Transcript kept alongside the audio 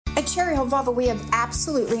Cherry Hill Volvo, we have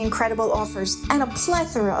absolutely incredible offers and a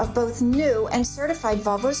plethora of both new and certified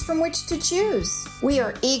Volvos from which to choose. We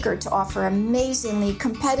are eager to offer amazingly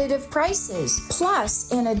competitive prices,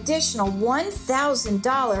 plus an additional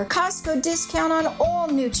 $1,000 Costco discount on all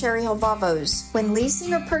new Cherry Hill Volvos. When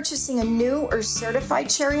leasing or purchasing a new or certified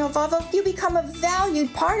Cherry Hill Volvo, you become a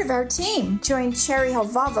valued part of our team. Join Cherry Hill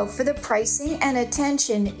Volvo for the pricing and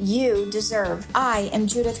attention you deserve. I am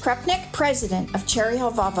Judith Krupnick, president of Cherry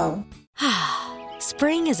Hill Volvo.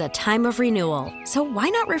 Spring is a time of renewal, so why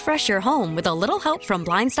not refresh your home with a little help from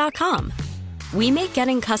Blinds.com? We make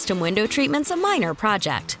getting custom window treatments a minor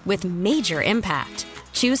project with major impact.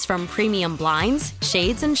 Choose from premium blinds,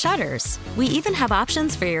 shades, and shutters. We even have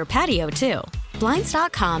options for your patio, too.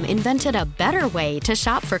 Blinds.com invented a better way to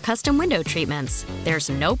shop for custom window treatments. There's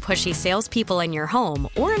no pushy salespeople in your home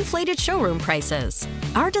or inflated showroom prices.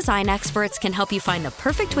 Our design experts can help you find the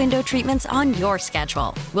perfect window treatments on your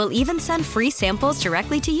schedule. We'll even send free samples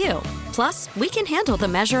directly to you. Plus, we can handle the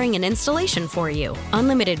measuring and installation for you.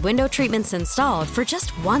 Unlimited window treatments installed for just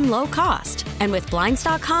one low cost. And with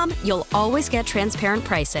Blinds.com, you'll always get transparent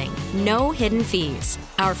pricing. No hidden fees.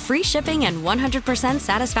 Our free shipping and 100%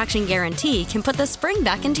 satisfaction guarantee can put the spring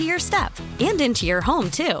back into your step and into your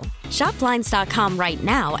home, too. Shop Blinds.com right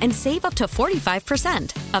now and save up to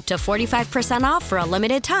 45%. Up to 45% off for a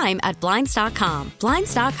limited time at Blinds.com.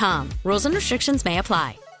 Blinds.com. Rules and restrictions may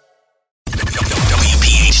apply.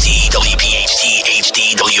 WPHT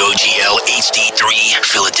HD WOGL HD3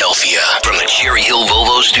 Philadelphia from the Cherry Hill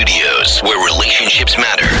Volvo Studios, where relationships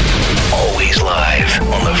matter. Always live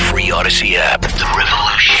on the free Odyssey app. The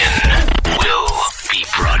revolution will be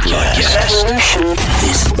broadcast.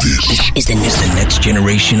 This is the next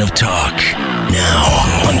generation of talk. Now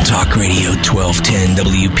on Talk Radio 1210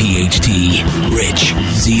 WPHT, Rich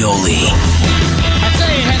Zeoli. I tell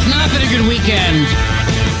you, it has not been a good weekend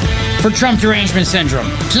for Trump derangement syndrome.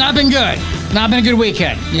 It's not been good. Not been a good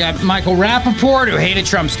weekend. You got Michael Rappaport, who hated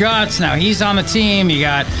Trump's guts. Now he's on the team. You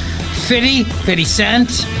got 50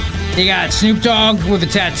 Cent. You got Snoop Dogg with a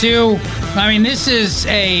tattoo. I mean, this is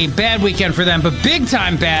a bad weekend for them, but big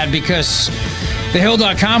time bad because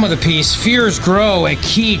TheHill.com with a piece. Fears grow. A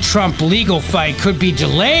key Trump legal fight could be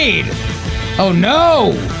delayed. Oh,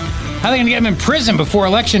 no. How are they going to get him in prison before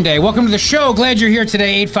Election Day? Welcome to the show. Glad you're here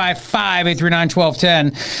today.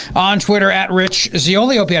 855-839-1210. On Twitter, at Rich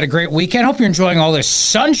Zeoli. Hope you had a great weekend. Hope you're enjoying all this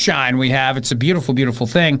sunshine we have. It's a beautiful, beautiful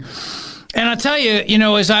thing. And I'll tell you,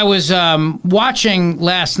 as I was watching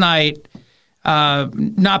last night,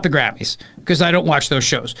 not the Grammys, because I don't watch those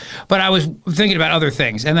shows, but I was thinking about other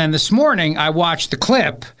things. And then this morning, I watched the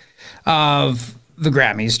clip of the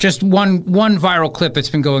Grammys, just one viral clip that's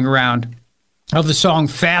been going around, of the song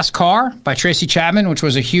Fast Car by Tracy Chapman, which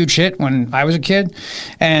was a huge hit when I was a kid.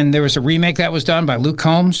 And there was a remake that was done by Luke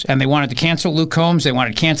Combs, and they wanted to cancel Luke Combs. They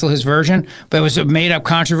wanted to cancel his version, but it was a made-up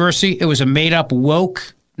controversy. It was a made-up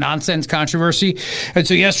woke nonsense controversy. And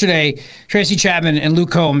so yesterday, Tracy Chapman and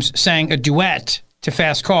Luke Combs sang a duet to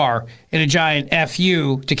Fast Car in a giant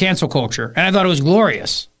FU to cancel culture. And I thought it was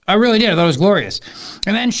glorious. I really did. I thought it was glorious.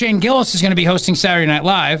 And then Shane Gillis is going to be hosting Saturday Night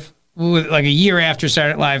Live, like a year after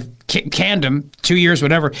Saturday Night Live canned him, 2 years,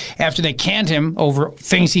 whatever, after they canned him over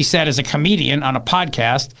things he said as a comedian on a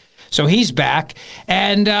podcast. So he's back.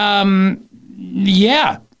 And,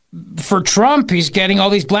 for Trump, he's getting all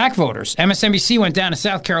these black voters. MSNBC went down to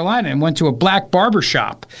South Carolina and went to a black barber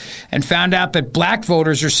shop and found out that black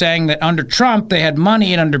voters are saying that under Trump they had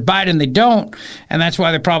money and under Biden they don't, and that's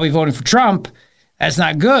why they're probably voting for Trump. That's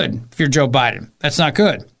not good if you're Joe Biden. That's not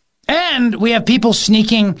good. And we have people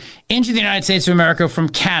sneaking into the United States of America from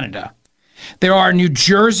Canada. There are New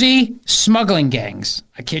Jersey smuggling gangs,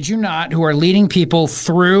 I kid you not, who are leading people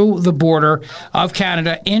through the border of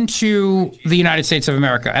Canada into the United States of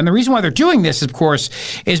America. And the reason why they're doing this, of course,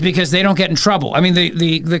 is because they don't get in trouble. I mean,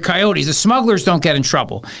 the coyotes, the smugglers don't get in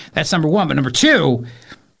trouble. That's number one. But number two, you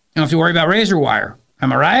don't have to worry about razor wire.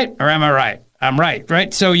 Am I right? Or am I right? I'm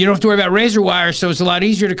right? So you don't have to worry about razor wire, so it's a lot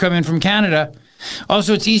easier to come in from Canada.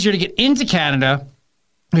 Also, it's easier to get into Canada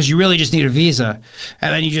because you really just need a visa,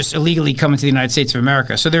 and then you just illegally come into the United States of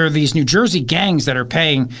America. So there are these New Jersey gangs that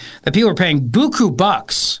people are paying buku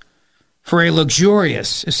bucks for a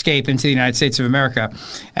luxurious escape into the United States of America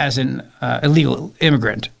as an illegal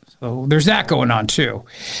immigrant. So there's that going on, too.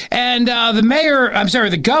 And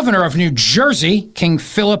the governor of New Jersey, King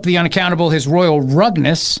Philip the Unaccountable, His Royal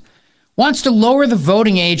Rugness, wants to lower the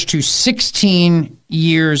voting age to 16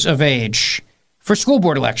 years of age for school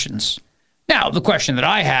board elections. Now, the question that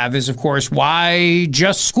I have is, of course, why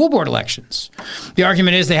just school board elections? The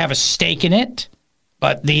argument is they have a stake in it,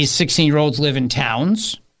 but these 16-year-olds live in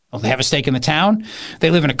towns, Don't they have a stake in the town? They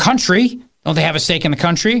live in a country. Don't they have a stake in the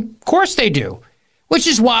country? Of course they do. Which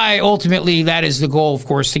is why, ultimately, that is the goal, of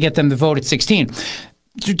course, to get them to vote at 16.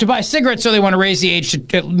 To buy cigarettes, so they want to raise the age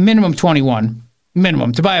to at minimum 21.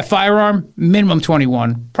 Minimum. To buy a firearm, minimum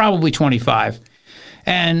 21, probably 25.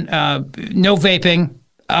 And no vaping.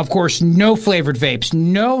 Of course, no flavored vapes,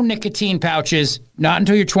 no nicotine pouches, not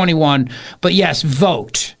until you're 21. But yes,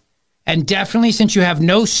 vote. And definitely, since you have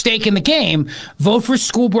no stake in the game, vote for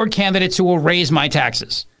school board candidates who will raise my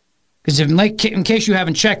taxes. Because in case you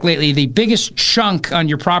haven't checked lately, the biggest chunk on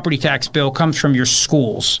your property tax bill comes from your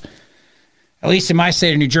schools. At least in my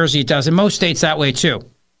state of New Jersey, it does. In most states, that way, too.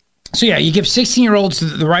 So, yeah, you give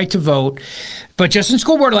 16-year-olds the right to vote, but just in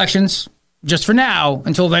school board elections, just for now,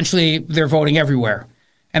 until eventually they're voting everywhere.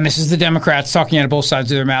 And this is the Democrats talking out of both sides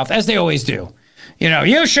of their mouth, as they always do. You know,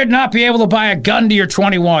 you should not be able to buy a gun till you're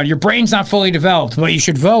 21. Your brain's not fully developed, but you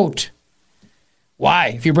should vote. Why?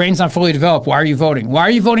 If your brain's not fully developed, why are you voting? Why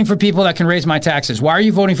are you voting for people that can raise my taxes? Why are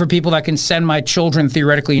you voting for people that can send my children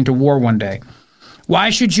theoretically into war one day?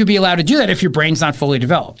 Why should you be allowed to do that if your brain's not fully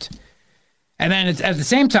developed? And then at the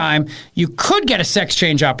same time, you could get a sex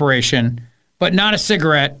change operation, but not a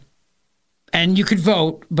cigarette, and you could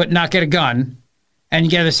vote, but not get a gun. And you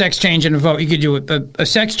get a sex change and a vote. You could do a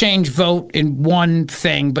sex change vote in one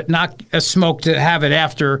thing, but not a smoke to have it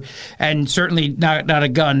after, and certainly not a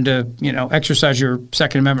gun to, exercise your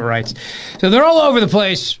Second Amendment rights. So they're all over the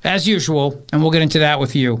place, as usual, and we'll get into that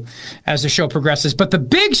with you as the show progresses. But the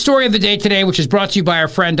big story of the day today, which is brought to you by our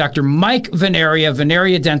friend Dr. Mike Veneria,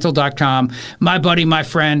 VeneriaDental.com, my buddy, my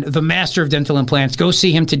friend, the master of dental implants. Go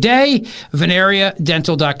see him today,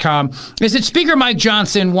 VeneriaDental.com. Is that Speaker Mike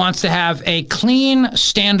Johnson wants to have a clean,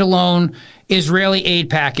 standalone Israeli aid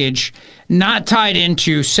package not tied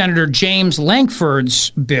into Senator James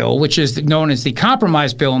Lankford's bill, which is known as the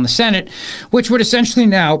compromise bill in the Senate, which would essentially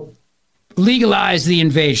now legalize the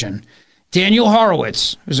invasion. Daniel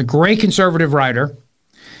Horowitz is a great conservative writer.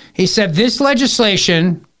 He said this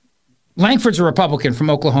legislation, Lankford's a Republican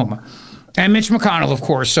from Oklahoma, and Mitch McConnell, of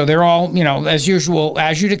course, so they're all, as usual,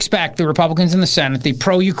 as you'd expect, the Republicans in the Senate, the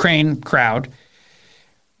pro-Ukraine crowd,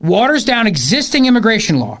 waters down existing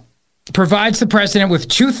immigration law, provides the president with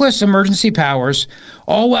toothless emergency powers,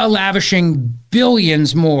 all while lavishing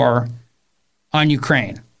billions more on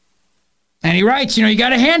Ukraine. And he writes, you got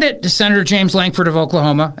to hand it to Senator James Lankford of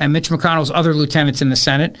Oklahoma and Mitch McConnell's other lieutenants in the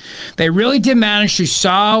Senate. They really did manage to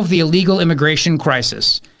solve the illegal immigration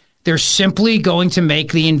crisis. They're simply going to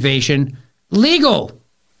make the invasion legal.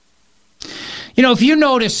 If you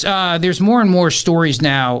notice, there's more and more stories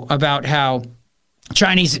now about how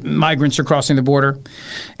Chinese migrants are crossing the border,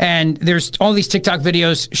 and there's all these TikTok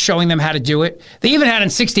videos showing them how to do it. They even had in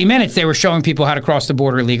 60 Minutes, they were showing people how to cross the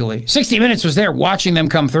border illegally. 60 Minutes was there watching them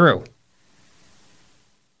come through.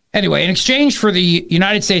 Anyway, in exchange for the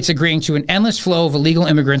United States agreeing to an endless flow of illegal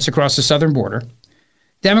immigrants across the southern border,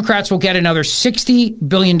 Democrats will get another $60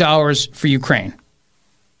 billion for Ukraine.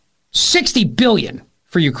 $60 billion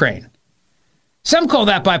for Ukraine. Some call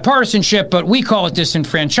that bipartisanship, but we call it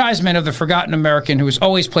disenfranchisement of the forgotten American who is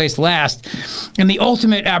always placed last in the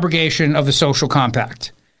ultimate abrogation of the social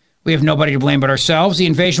compact. We have nobody to blame but ourselves. The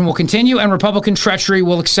invasion will continue, and Republican treachery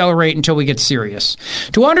will accelerate until we get serious.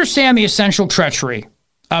 To understand the essential treachery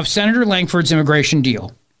of Senator Lankford's immigration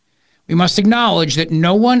deal, we must acknowledge that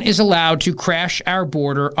no one is allowed to crash our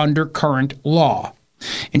border under current law.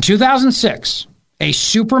 In 2006, a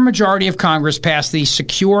supermajority of Congress passed the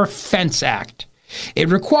Secure Fence Act. It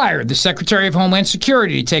required the Secretary of Homeland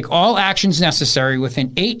Security to take all actions necessary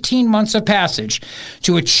within 18 months of passage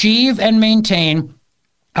to achieve and maintain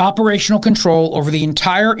operational control over the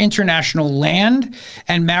entire international land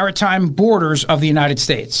and maritime borders of the United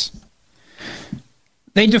States.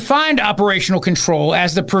 They defined operational control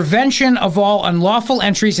as the prevention of all unlawful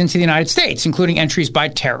entries into the United States, including entries by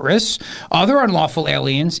terrorists, other unlawful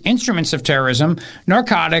aliens, instruments of terrorism,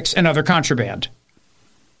 narcotics, and other contraband.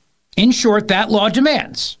 In short, that law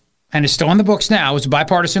demands, and is still on the books now, is a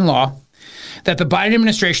bipartisan law, that the Biden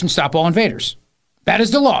administration stop all invaders. That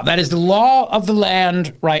is the law. That is the law of the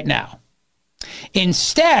land right now.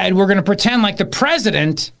 Instead, we're going to pretend like the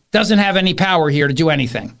president doesn't have any power here to do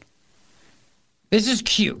anything. This is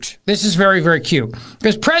cute. This is very, very cute.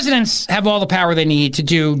 Because presidents have all the power they need to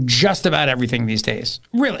do just about everything these days.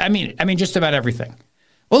 Really, I mean just about everything.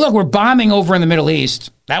 Well, look, we're bombing over in the Middle East.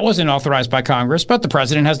 That wasn't authorized by Congress, but the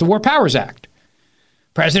president has the War Powers Act.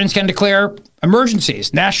 Presidents can declare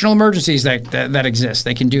emergencies, national emergencies that exist.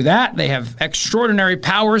 They can do that. They have extraordinary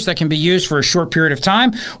powers that can be used for a short period of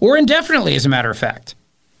time or indefinitely, as a matter of fact.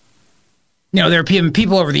 There have been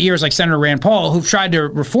people over the years like Senator Rand Paul who've tried to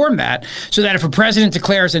reform that so that if a president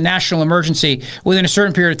declares a national emergency within a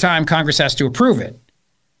certain period of time, Congress has to approve it.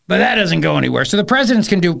 But that doesn't go anywhere. So the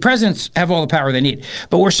presidents have all the power they need.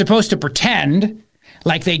 But we're supposed to pretend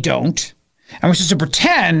like they don't. And we're supposed to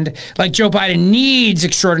pretend like Joe Biden needs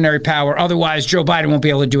extraordinary power. Otherwise, Joe Biden won't be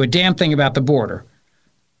able to do a damn thing about the border.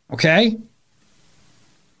 Okay?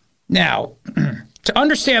 Now, to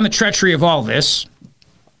understand the treachery of all this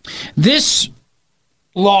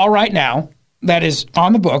law right now that is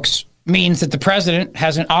on the books means that the president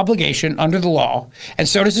has an obligation under the law, and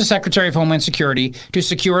so does the Secretary of Homeland Security, to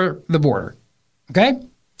secure the border. Okay?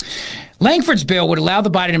 Langford's bill would allow the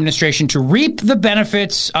Biden administration to reap the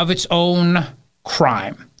benefits of its own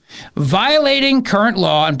crime. Violating current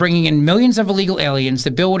law and bringing in millions of illegal aliens,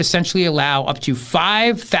 the bill would essentially allow up to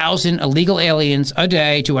 5,000 illegal aliens a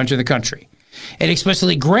day to enter the country. It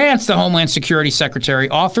explicitly grants the Homeland Security Secretary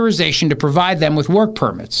authorization to provide them with work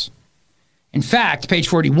permits. In fact, page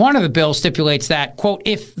 41 of the bill stipulates that, quote,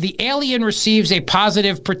 if the alien receives a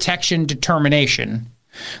positive protection determination,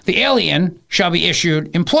 the alien shall be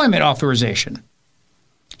issued employment authorization.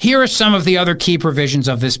 Here are some of the other key provisions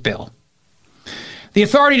of this bill. The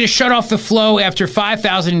authority to shut off the flow after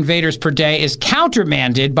 5,000 invaders per day is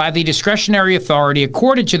countermanded by the discretionary authority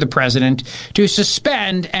accorded to the president to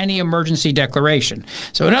suspend any emergency declaration.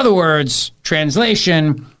 So in other words,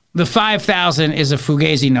 translation, the 5,000 is a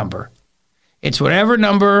fugazi number. It's whatever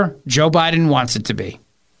number Joe Biden wants it to be.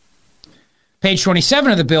 Page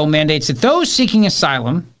 27 of the bill mandates that those seeking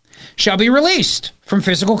asylum shall be released from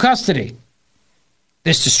physical custody.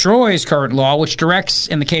 This destroys current law, which directs,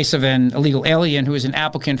 in the case of an illegal alien who is an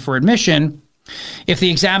applicant for admission, if the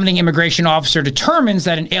examining immigration officer determines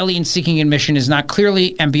that an alien seeking admission is not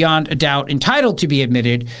clearly and beyond a doubt entitled to be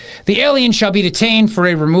admitted, the alien shall be detained for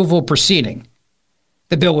a removal proceeding.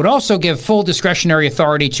 The bill would also give full discretionary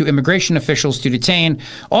authority to immigration officials to detain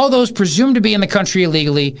all those presumed to be in the country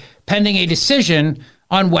illegally, pending a decision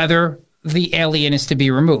on whether the alien is to be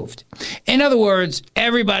removed. In other words,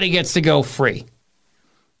 everybody gets to go free.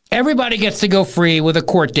 Everybody gets to go free with a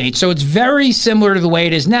court date. So it's very similar to the way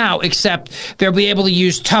it is now, except they'll be able to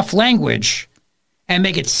use tough language and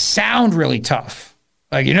make it sound really tough.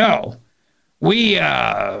 Like, we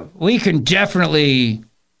can definitely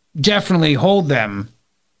hold them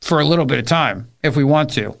for a little bit of time if we want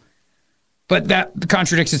to. But that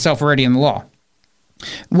contradicts itself already in the law.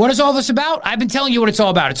 What is all this about? I've been telling you what it's all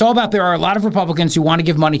about. It's all about there are a lot of Republicans who want to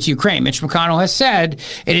give money to Ukraine. Mitch McConnell has said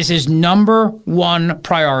it is his number one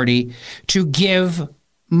priority to give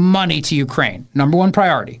money to Ukraine. Number one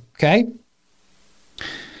priority, okay?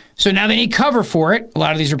 So now they need cover for it, a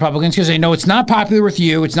lot of these Republicans, because they know it's not popular with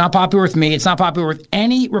you, it's not popular with me, it's not popular with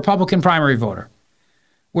any Republican primary voter.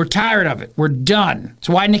 We're tired of it. We're done. It's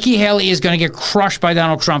why Nikki Haley is going to get crushed by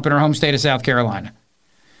Donald Trump in her home state of South Carolina.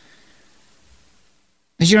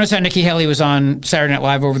 Did you notice how Nikki Haley was on Saturday Night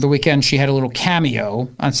Live over the weekend? She had a little cameo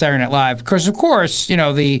on Saturday Night Live. Because, of course,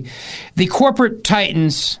 the corporate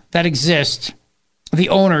titans that exist, the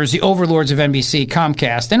owners, the overlords of NBC,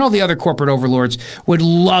 Comcast, and all the other corporate overlords would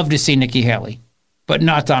love to see Nikki Haley, but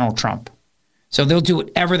not Donald Trump. So they'll do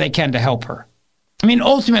whatever they can to help her. I mean,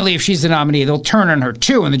 ultimately, if she's the nominee, they'll turn on her,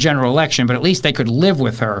 too, in the general election, but at least they could live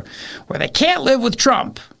with her, where they can't live with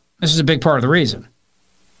Trump. This is a big part of the reason.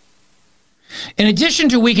 In addition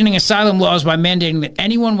to weakening asylum laws by mandating that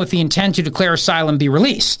anyone with the intent to declare asylum be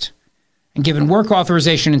released and given work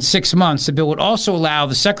authorization in 6 months, the bill would also allow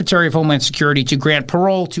the Secretary of Homeland Security to grant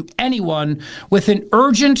parole to anyone with an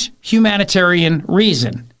urgent humanitarian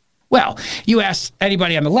reason. Well, you ask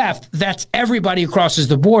anybody on the left, that's everybody who crosses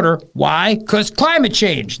the border. Why? Because climate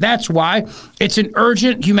change. That's why. It's an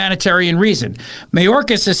urgent humanitarian reason.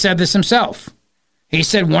 Mayorkas has said this himself. He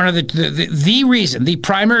said one of the reason, the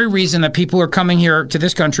primary reason that people are coming here to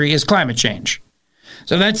this country is climate change.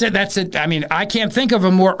 So that's it. I mean, I can't think of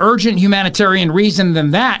a more urgent humanitarian reason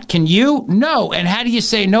than that. Can you? No. And how do you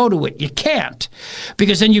say no to it? You can't,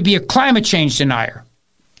 because then you'd be a climate change denier.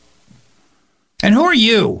 And who are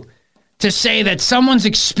you to say that someone's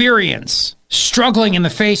experience struggling in the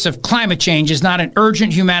face of climate change is not an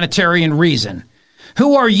urgent humanitarian reason?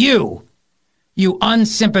 Who are you, you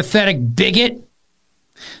unsympathetic bigot?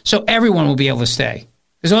 So everyone will be able to stay.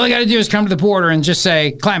 Because all they got to do is come to the border and just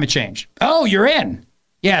say, climate change. Oh, you're in.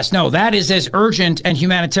 Yes, no, that is as urgent and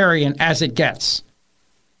humanitarian as it gets.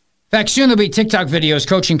 In fact, soon there'll be TikTok videos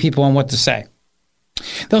coaching people on what to say.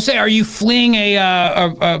 They'll say, are you fleeing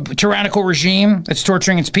a tyrannical regime that's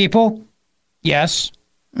torturing its people? Yes.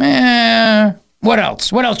 What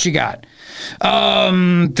else? What else you got?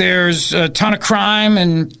 There's a ton of crime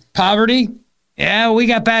and poverty Yeah, we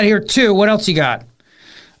got that here too. What else you got?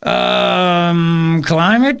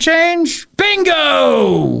 Climate change?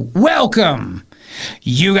 Bingo! Welcome.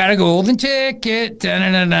 You got a golden ticket.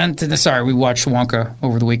 Dun-dun-dun-dun. Sorry, we watched Wonka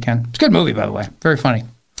over the weekend. It's a good movie, by the way. Very funny.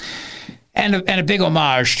 And a big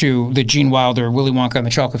homage to the Gene Wilder, Willy Wonka and the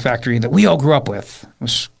Chocolate Factory that we all grew up with. It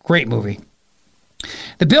was a great movie.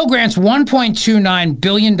 The bill grants $1.29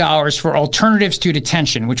 billion for alternatives to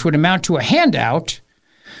detention, which would amount to a handout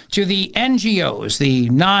to the NGOs, the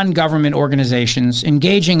non-government organizations,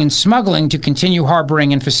 engaging in smuggling to continue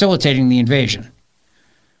harboring and facilitating the invasion.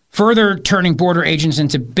 Further turning border agents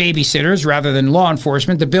into babysitters rather than law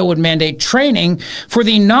enforcement, the bill would mandate training for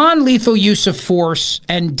the non-lethal use of force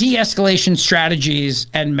and de-escalation strategies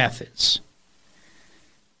and methods.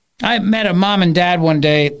 I met a mom and dad one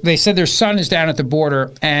day. They said their son is down at the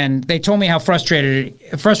border, and they told me how frustrating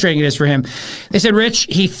it is for him. They said, Rich,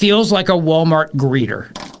 he feels like a Walmart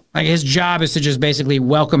greeter. Like his job is to just basically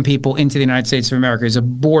welcome people into the United States of America. He's a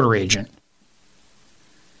border agent.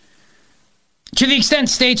 To the extent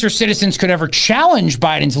states or citizens could ever challenge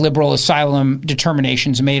Biden's liberal asylum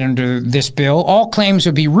determinations made under this bill, all claims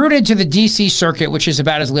would be rooted to the D.C. Circuit, which is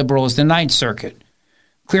about as liberal as the Ninth Circuit,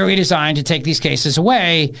 clearly designed to take these cases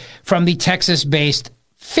away from the Texas-based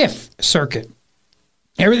Fifth Circuit.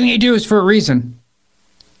 Everything they do is for a reason.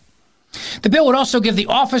 The bill would also give the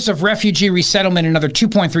Office of Refugee Resettlement another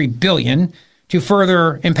 $2.3 billion to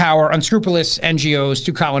further empower unscrupulous NGOs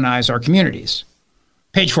to colonize our communities.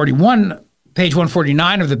 Page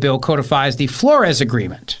 149 of the bill codifies the Flores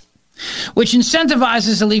Agreement, which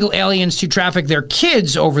incentivizes illegal aliens to traffic their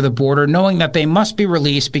kids over the border, knowing that they must be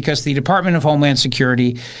released because the Department of Homeland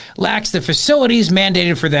Security lacks the facilities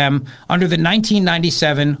mandated for them under the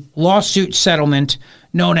 1997 lawsuit settlement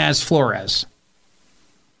known as Flores.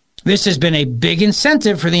 This has been a big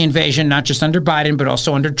incentive for the invasion, not just under Biden, but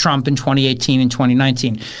also under Trump in 2018 and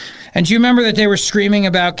 2019. And do you remember that they were screaming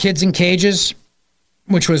about kids in cages,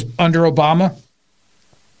 which was under Obama?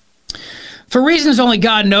 For reasons only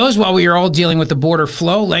God knows, while we are all dealing with the border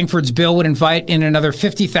flow, Langford's bill would invite in another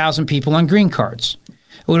 50,000 people on green cards.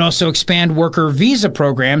 It would also expand worker visa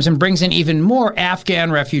programs and brings in even more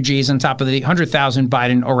Afghan refugees on top of the 100,000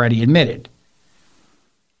 Biden already admitted.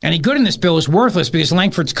 Any good in this bill is worthless because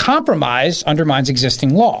Langford's compromise undermines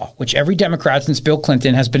existing law, which every Democrat since Bill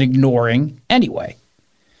Clinton has been ignoring anyway.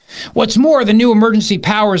 What's more, the new emergency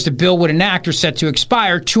powers the bill would enact are set to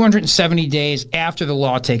expire 270 days after the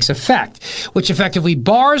law takes effect, which effectively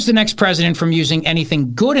bars the next president from using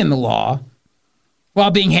anything good in the law while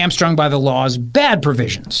being hamstrung by the law's bad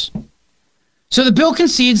provisions. So the bill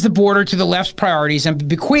concedes the border to the left's priorities and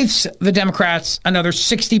bequeaths the Democrats another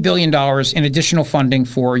 $60 billion in additional funding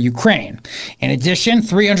for Ukraine. In addition,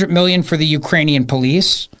 $300 million for the Ukrainian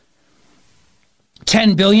police,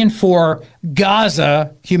 $10 billion for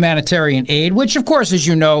Gaza humanitarian aid, which, of course, as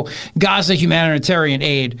you know, Gaza humanitarian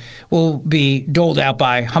aid will be doled out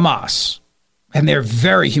by Hamas. And they're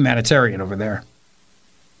very humanitarian over there.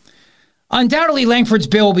 Undoubtedly, Langford's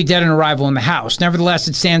bill will be dead on arrival in the House. Nevertheless,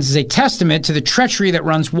 it stands as a testament to the treachery that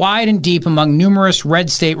runs wide and deep among numerous red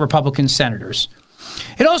state Republican senators.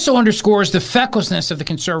 It also underscores the fecklessness of the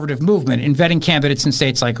conservative movement in vetting candidates in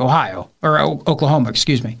states like Oklahoma.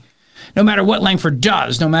 No matter what Langford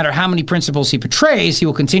does, no matter how many principles he portrays, he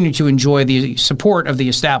will continue to enjoy the support of the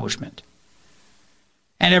establishment.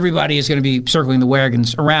 And everybody is going to be circling the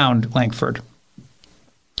wagons around Langford.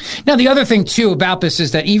 Now, the other thing, too, about this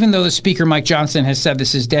is that even though the Speaker, Mike Johnson, has said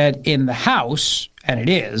this is dead in the House, and it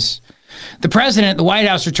is, the president, the White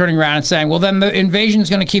House are turning around and saying, well, then the invasion is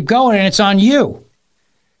going to keep going and it's on you.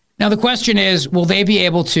 Now, the question is, will they be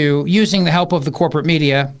able to, using the help of the corporate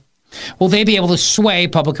media, will they be able to sway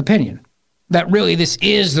public opinion that really this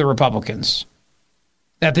is the Republicans,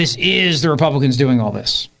 that this is the Republicans doing all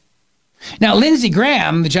this? Now, Lindsey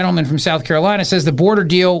Graham, the gentleman from South Carolina, says the border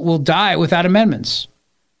deal will die without amendments.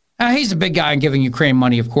 He's a big guy in giving Ukraine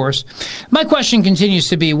money, of course. My question continues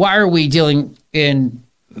to be, why are we dealing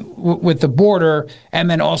with the border and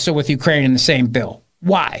then also with Ukraine in the same bill?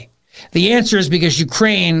 Why? The answer is because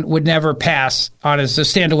Ukraine would never pass on as a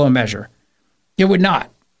standalone measure. It would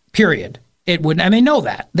not, period. It wouldn't, and they know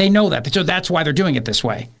that. They know that. So that's why they're doing it this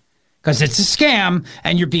way, because it's a scam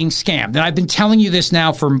and you're being scammed. And I've been telling you this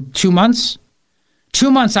now for 2 months.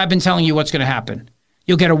 2 months I've been telling you what's going to happen.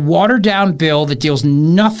 You'll get a watered-down bill that deals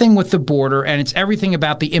nothing with the border, and it's everything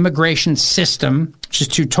about the immigration system, which is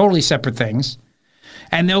two totally separate things.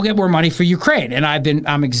 And they'll get more money for Ukraine. And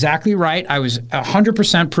I'm exactly right. I was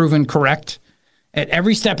 100% proven correct at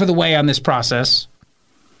every step of the way on this process.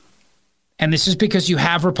 And this is because you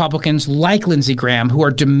have Republicans like Lindsey Graham who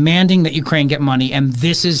are demanding that Ukraine get money, and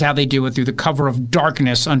this is how they do it, through the cover of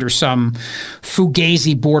darkness under some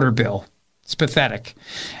fugazi border bill. It's pathetic.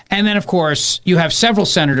 And then, of course, you have several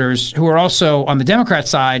senators who are also on the Democrat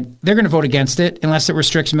side. They're going to vote against it unless it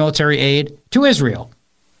restricts military aid to Israel.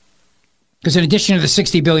 Because in addition to the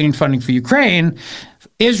 $60 billion in funding for Ukraine,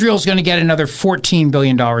 Israel's going to get another $14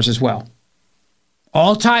 billion as well.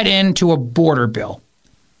 All tied into a border bill.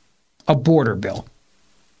 A border bill.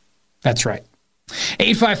 That's right.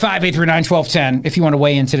 855-839-1210 if you want to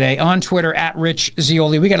weigh in today. On Twitter, at Rich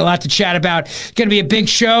Zeoli. We got a lot to chat about. It's going to be a big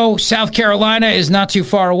show. South Carolina is not too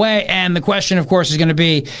far away. And the question, of course, is going to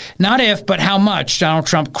be not if, but how much Donald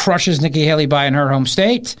Trump crushes Nikki Haley by in her home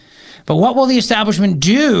state. But what will the establishment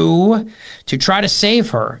do to try to save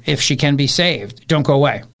her if she can be saved? Don't go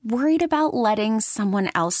away. Worried about letting someone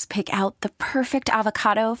else pick out the perfect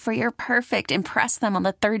avocado for your perfect impress them on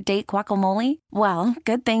the third date guacamole? Well,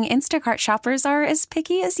 good thing Instacart shoppers are as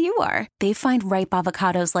picky as you are. They find ripe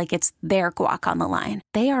avocados like it's their guac on the line.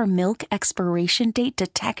 They are milk expiration date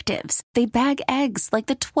detectives. They bag eggs like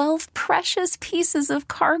the 12 precious pieces of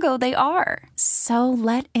cargo they are. So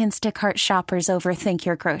let Instacart shoppers overthink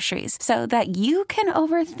your groceries so that you can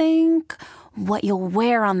overthink what you'll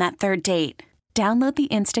wear on that third date. Download the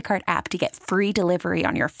Instacart app to get free delivery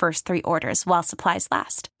on your first 3 orders while supplies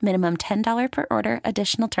last. Minimum $10 per order.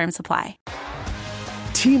 Additional terms apply.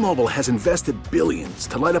 T-Mobile has invested billions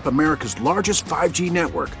to light up America's largest 5G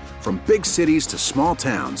network, from big cities to small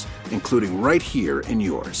towns, including right here in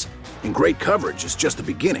yours. And great coverage is just the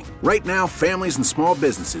beginning. Right now, families and small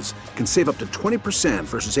businesses can save up to 20%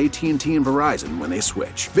 versus AT&T and Verizon when they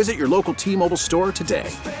switch. Visit your local T-Mobile store today.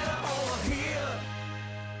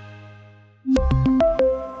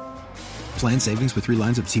 Plan savings with 3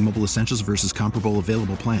 lines of T-Mobile Essentials versus comparable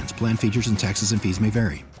available plans. Plan features and taxes and fees may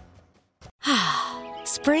vary.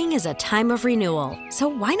 Spring is a time of renewal, so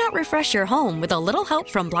why not refresh your home with a little help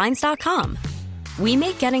from Blinds.com? We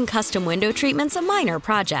make getting custom window treatments a minor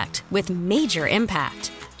project with major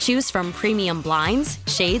impact. Choose from premium blinds,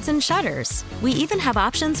 shades, and shutters. We even have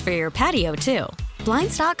options for your patio, too.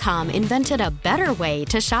 Blinds.com invented a better way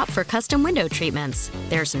to shop for custom window treatments.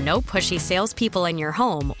 There's no pushy salespeople in your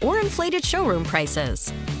home or inflated showroom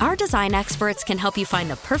prices. Our design experts can help you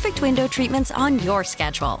find the perfect window treatments on your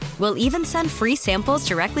schedule. We'll even send free samples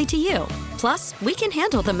directly to you. Plus, we can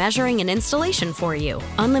handle the measuring and installation for you.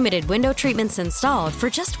 Unlimited window treatments installed for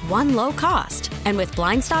just one low cost. And with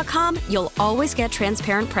Blinds.com, you'll always get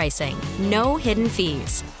transparent pricing. No hidden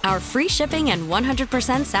fees. Our free shipping and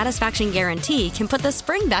 100% satisfaction guarantee can put the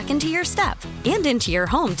spring back into your step and into your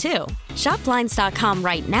home, too. Shop Blinds.com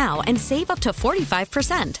right now and save up to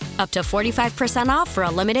 45%. Up to 45% off for a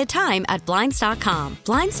limited time at Blinds.com.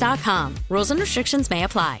 Blinds.com. Rules and restrictions may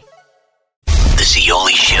apply. The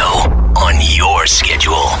Zeoli Show on your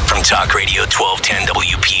schedule from Talk Radio 1210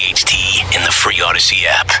 WPHT in the free Odyssey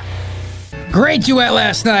app. Great duet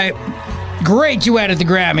last night. Great duet at the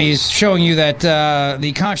Grammys, showing you that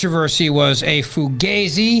the controversy was a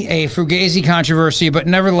fugazi controversy. But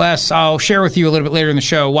nevertheless, I'll share with you a little bit later in the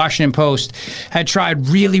show, Washington Post had tried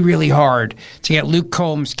really, really hard to get Luke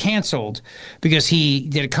Combs canceled because he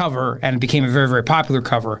did a cover and it became a very, very popular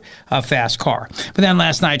cover of Fast Car. But then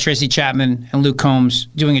last night, Tracy Chapman and Luke Combs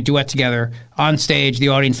doing a duet together on stage. The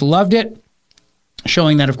audience loved it,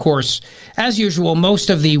 showing that, of course, as usual,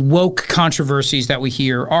 most of the woke controversies that we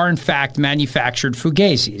hear are, in fact, manufactured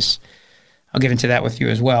fugazis. I'll get into that with you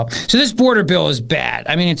as well. So this border bill is bad.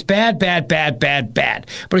 I mean, it's bad.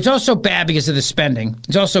 But it's also bad because of the spending.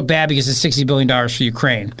 It's also bad because of $60 billion for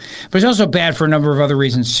Ukraine. But it's also bad for a number of other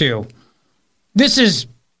reasons, too. This is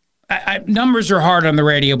numbers are hard on the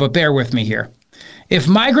radio, but bear with me here. If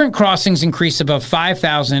migrant crossings increase above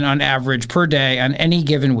 5,000 on average per day on any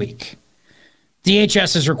given week,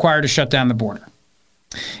 DHS is required to shut down the border.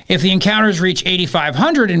 If the encounters reach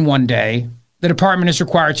 8,500 in one day, the department is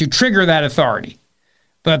required to trigger that authority.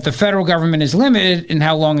 But the federal government is limited in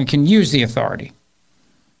how long it can use the authority.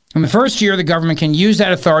 In the first year, the government can use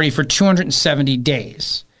that authority for 270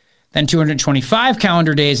 days, then 225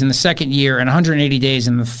 calendar days in the second year, and 180 days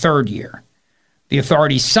in the third year. The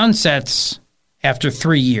authority sunsets after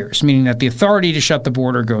 3 years, meaning that the authority to shut the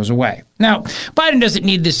border goes away. Now, Biden doesn't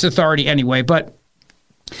need this authority anyway, but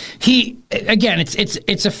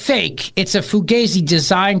it's a fake. It's a fugazi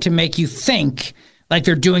designed to make you think like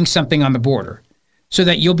they're doing something on the border so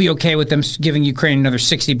that you'll be okay with them giving Ukraine another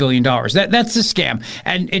 $60 billion. That's a scam.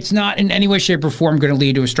 And it's not in any way, shape, or form going to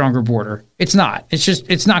lead to a stronger border. It's not.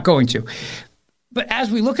 It's not going to. But as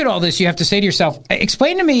we look at all this, you have to say to yourself,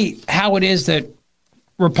 explain to me how it is that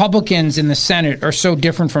Republicans in the Senate are so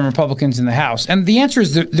different from Republicans in the House? And the answer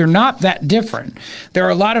is they're not that different. There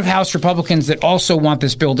are a lot of House Republicans that also want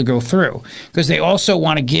this bill to go through because they also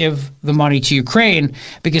want to give the money to Ukraine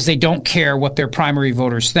because they don't care what their primary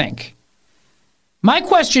voters think. My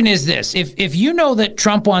question is this. If you know that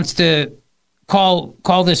Trump wants to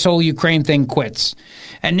call this whole Ukraine thing quits,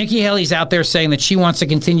 and Nikki Haley's out there saying that she wants to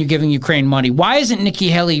continue giving Ukraine money, why isn't Nikki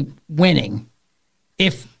Haley winning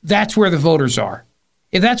if that's where the voters are?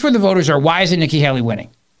 If that's where the voters are, why isn't Nikki Haley winning?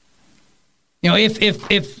 You know, if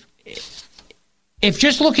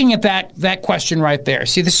just looking at that question right there,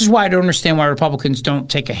 see, this is why I don't understand why Republicans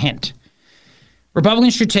don't take a hint.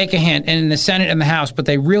 Republicans should take a hint in the Senate and the House, but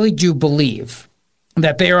they really do believe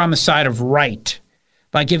that they are on the side of right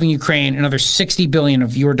by giving Ukraine another $60 billion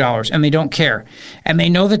of your dollars, and they don't care. And they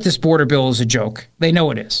know that this border bill is a joke. They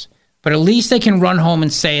know it is. But at least they can run home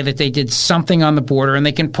and say that they did something on the border, and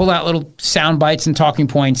they can pull out little sound bites and talking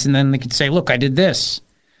points, and then they can say, look, I did this.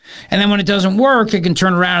 And then when it doesn't work, they can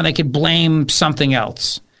turn around and they can blame something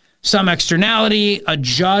else. Some externality, a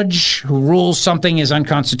judge who rules something is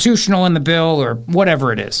unconstitutional in the bill, or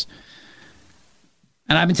whatever it is.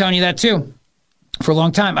 And I've been telling you that too for a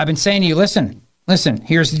long time. I've been saying to you, listen,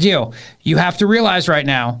 here's the deal. You have to realize right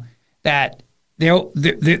now that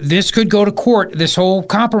this could go to court, this whole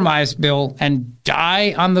compromise bill, and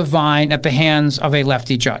die on the vine at the hands of a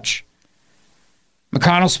lefty judge.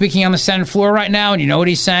 McConnell's speaking on the Senate floor right now, and you know what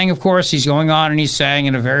he's saying, of course? He's going on and he's saying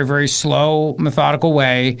in a very, very slow, methodical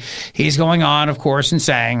way, he's going on, of course, and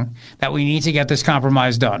saying that we need to get this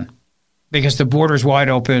compromise done because the border's wide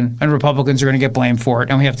open and Republicans are going to get blamed for it,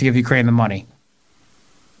 and we have to give Ukraine the money.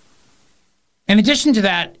 In addition to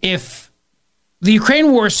that, if the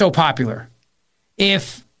Ukraine war is so popular,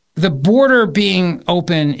 if the border being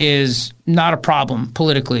open is not a problem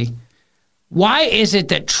politically, why is it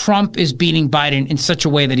that Trump is beating Biden in such a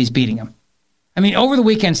way that he's beating him? I mean, over the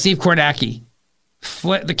weekend, Steve Kornacki,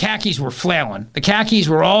 the khakis were flailing. The khakis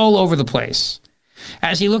were all over the place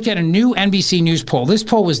as he looked at a new NBC News poll. This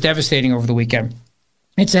poll was devastating over the weekend.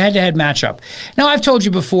 It's a head-to-head matchup. Now, I've told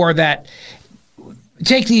you before that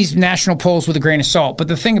take these national polls with a grain of salt, but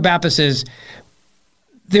the thing about this is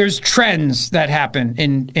there's trends that happen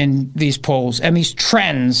in these polls, and these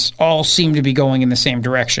trends all seem to be going in the same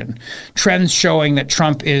direction. Trends showing that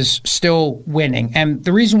Trump is still winning. And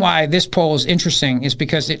the reason why this poll is interesting is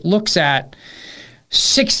because it looks at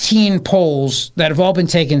 16 polls that have all been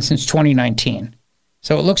taken since 2019.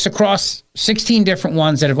 So it looks across 16 different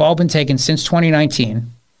ones that have all been taken since 2019,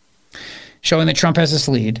 showing that Trump has this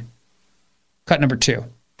lead. Cut number 2.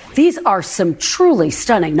 These are some truly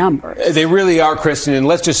stunning numbers. They really are, Kristen. And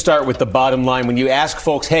let's just start with the bottom line. When you ask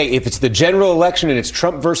folks, hey, if it's the general election and it's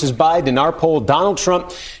Trump versus Biden, in our poll, Donald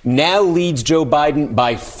Trump now leads Joe Biden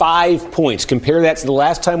by 5 points. Compare that to the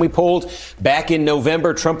last time we polled back in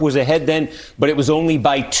November. Trump was ahead then, but it was only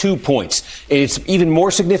by 2 points. And it's even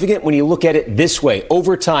more significant when you look at it this way.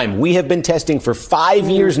 Over time, we have been testing for 5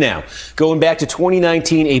 years now, going back to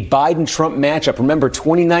 2019, a Biden-Trump matchup. Remember,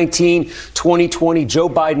 2019, 2020, Joe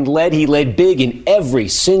Biden led. He led big in every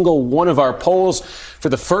single one of our polls. For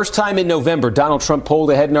the first time in November, Donald Trump polled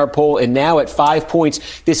ahead in our poll, and now at 5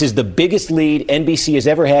 points, this is the biggest lead NBC has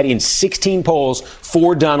ever had in 16 polls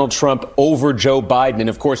for Donald Trump over Joe Biden. And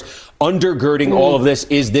of course, undergirding all of this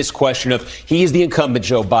is this question of he is the incumbent,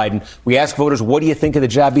 Joe Biden. We ask voters, what do you think of the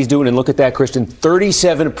job he's doing? And look at that, Kristen,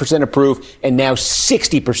 37% approve and now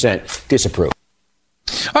 60% disapprove.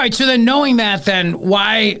 All right, so then knowing that, then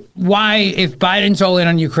why if Biden's all in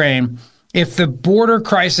on Ukraine, if the border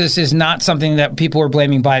crisis is not something that people are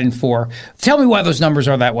blaming Biden for, tell me why those numbers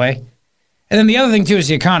are that way. And then the other thing, too, is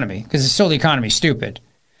the economy, because it's still the economy, stupid.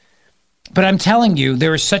 But I'm telling you,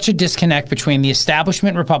 there is such a disconnect between the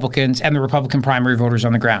establishment Republicans and the Republican primary voters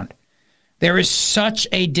on the ground. There is such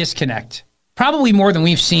a disconnect, probably more than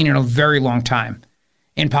we've seen in a very long time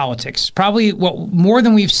in politics, probably more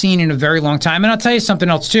than we've seen in a very long time. And I'll tell you something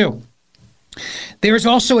else, too. There is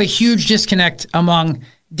also a huge disconnect among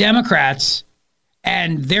Democrats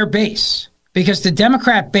and their base, because the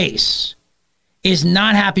Democrat base is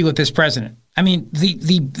not happy with this president. I mean,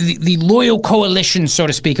 the loyal coalition, so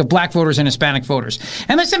to speak, of black voters and Hispanic voters.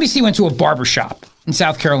 MSNBC went to a barbershop in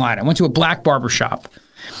South Carolina, went to a black barbershop,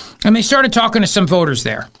 and they started talking to some voters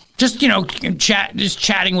there. Just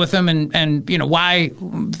chatting with them and why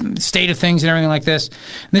state of things and everything like this.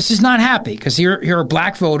 And this is not happy because here are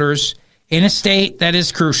black voters in a state that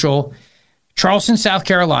is crucial, Charleston, South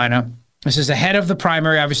Carolina. This is ahead of the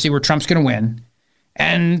primary, obviously, where Trump's going to win.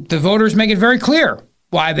 And the voters make it very clear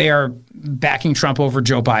why they are backing Trump over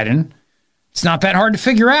Joe Biden. It's not that hard to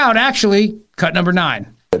figure out, actually. Cut number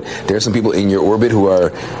 9. There's some people in your orbit who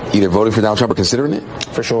are either voting for Donald Trump or considering it?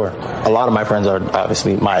 For sure. A lot of my friends are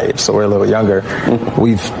obviously my age, so we're a little younger.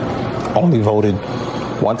 We've only voted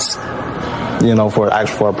once, for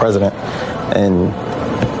a president. And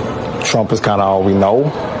Trump is kind of all we know.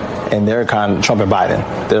 And they're kind of Trump and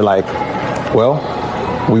Biden. They're like, well,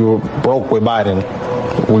 we were broke with Biden.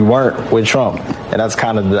 We weren't with Trump. And that's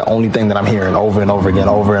kind of the only thing that I'm hearing over and over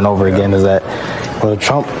again is that, well,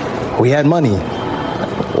 Trump, we had money.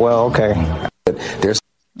 Well, okay.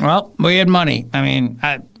 Well, we had money. I mean,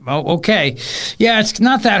 okay. Yeah, it's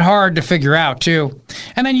not that hard to figure out, too.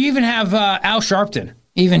 And then you even have Al Sharpton.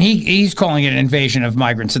 Even he's calling it an invasion of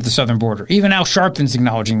migrants at the southern border. Even Al Sharpton's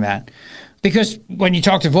acknowledging that. Because when you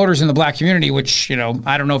talk to voters in the black community, which,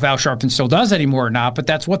 I don't know if Al Sharpton still does anymore or not, but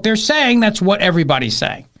that's what they're saying. That's what everybody's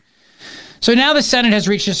saying. So now the Senate has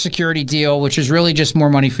reached a security deal, which is really just more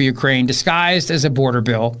money for Ukraine, disguised as a border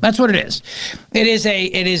bill. That's what it is. It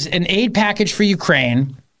is an aid package for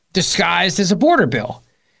Ukraine, disguised as a border bill.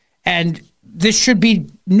 And this should be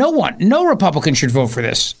no Republican should vote for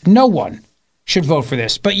this. No one should vote for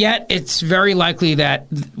this. But yet it's very likely that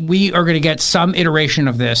we are going to get some iteration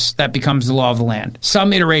of this that becomes the law of the land.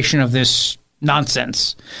 Some iteration of this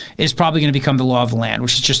nonsense is probably going to become the law of the land,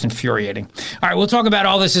 which is just infuriating. All right, we'll talk about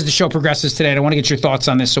all this as the show progresses today. And I want to get your thoughts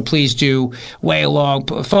on this, so please do weigh along,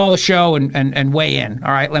 follow the show and weigh in.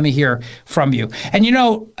 All right, let me hear from you. And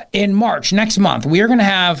in March, next month, we are going to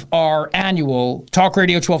have our annual Talk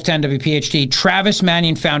Radio 1210 WPHT Travis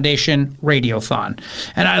Manion Foundation Radiothon.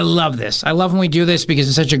 And I love this. I love when we do this because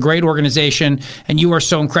it's such a great organization, and you are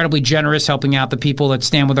so incredibly generous helping out the people that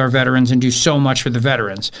stand with our veterans and do so much for the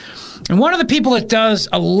veterans. And one of the people that does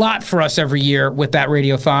a lot for us every year with that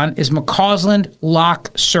Radiothon is McCausland Lock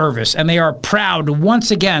Service, and they are proud to once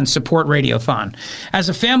again support Radiothon. As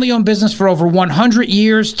a family-owned business for over 100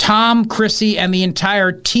 years, Tom, Chrissy, and the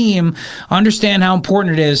entire team understand how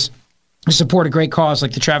important it is to support a great cause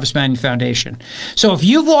like the Travis Manion Foundation. So if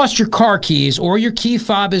you've lost your car keys or your key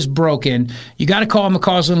fob is broken, you got to call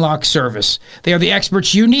McCausland Lock Service. They are the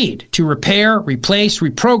experts you need to repair, replace,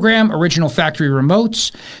 reprogram original factory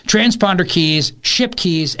remotes, transponder keys, ship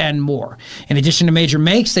keys, and more. In addition to major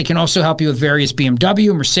makes, they can also help you with various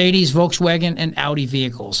BMW, Mercedes, Volkswagen, and Audi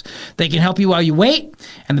vehicles. They can help you while you wait,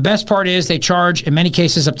 and the best part is they charge, in many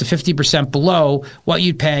cases, up to 50% below what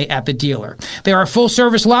you'd pay at the dealer. They are a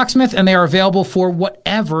full-service locksmith, and they are available for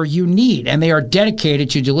whatever you need, and they are dedicated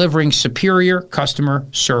to delivering superior customer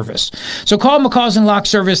service. So call McCausland Lock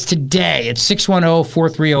Service today at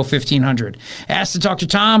 610-430-1500. Ask to talk to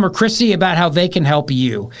Tom or Chrissy about how they can help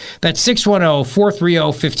you. That's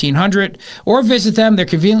 610-430-1500, or visit them. They're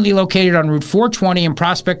conveniently located on Route 420 in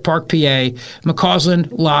Prospect Park, PA. McCausland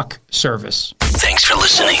Lock Service. Thanks for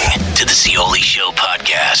listening to the Zeoli Show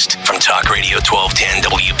podcast from Talk Radio 1210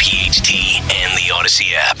 WPHT and the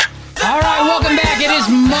Odyssey app. All right, welcome back. It is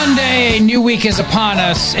Monday. New week is upon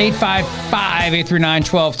us.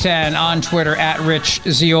 855-839-1210 on Twitter at Rich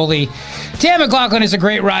Zeoli. Dan McLaughlin is a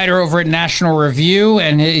great writer over at National Review,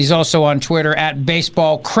 and he's also on Twitter at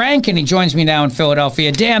Baseball Crank, and he joins me now in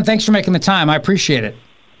Philadelphia. Dan, thanks for making the time. I appreciate it.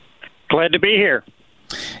 Glad to be here.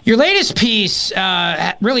 Your latest piece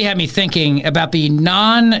really had me thinking about the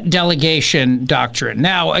non-delegation doctrine.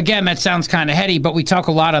 Now, again, that sounds kind of heady, but we talk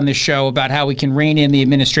a lot on this show about how we can rein in the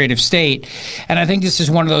administrative state, and I think this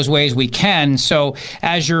is one of those ways we can. So,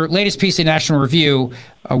 as your latest piece in National Review,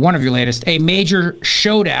 one of your latest, a major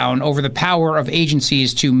showdown over the power of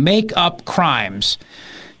agencies to make up crimes.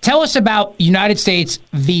 Tell us about United States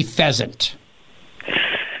v. Pheasant.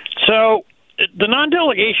 So, the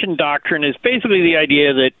non-delegation doctrine is basically the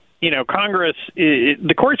idea that, Congress,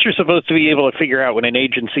 the courts are supposed to be able to figure out when an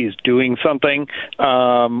agency is doing something,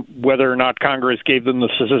 whether or not Congress gave them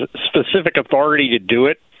the specific authority to do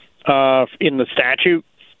it in the statute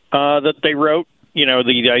that they wrote.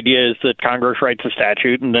 The idea is that Congress writes a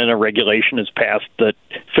statute and then a regulation is passed that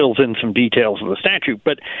fills in some details of the statute.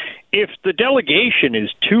 But if the delegation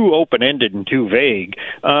is too open-ended and too vague,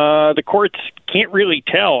 the courts can't really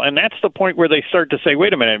tell. And that's the point where they start to say,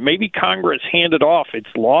 wait a minute, maybe Congress handed off its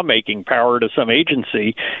lawmaking power to some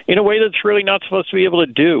agency in a way that's really not supposed to be able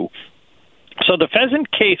to do. So the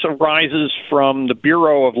Pheasant case arises from the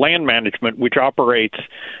Bureau of Land Management, which operates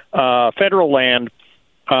federal land,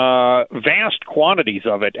 vast quantities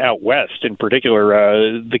of it out west in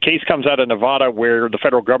particular. The case comes out of Nevada, where the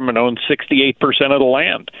federal government owns 68% of the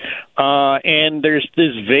land. And there's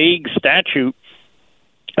this vague statute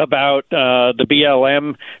about the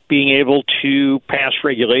BLM being able to pass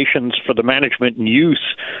regulations for the management and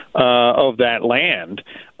use of that land.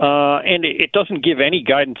 And it doesn't give any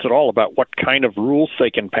guidance at all about what kind of rules they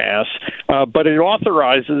can pass, but it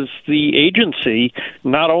authorizes the agency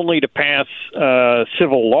not only to pass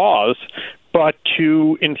civil laws, but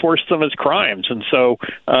to enforce them as crimes. And so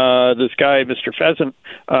this guy, Mr. Pheasant,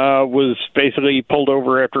 was basically pulled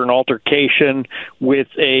over after an altercation with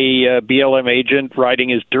a BLM agent riding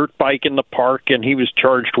his dirt bike in the park, and he was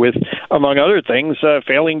charged with, among other things,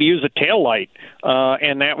 failing to use a taillight,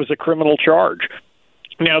 and that was a criminal charge.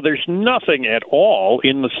 Now, there's nothing at all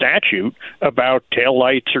in the statute about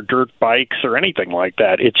taillights or dirt bikes or anything like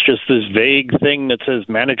that. It's just this vague thing that says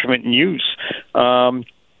management and use.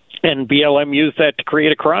 And BLM used that to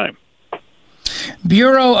create a crime.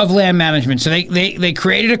 Bureau of Land Management. So they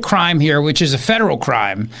created a crime here, which is a federal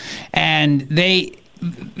crime, and they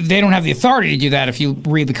don't have the authority to do that if you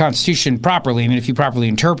read the Constitution properly. I mean, if you properly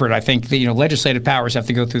interpret, I think that, legislative powers have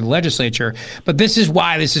to go through the legislature. But this is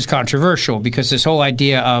why this is controversial, because this whole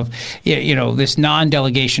idea of, this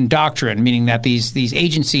non-delegation doctrine, meaning that these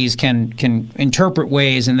agencies can interpret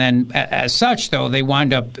ways, and then as such, though, they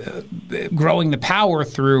wind up growing the power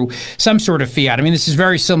through some sort of fiat. I mean, this is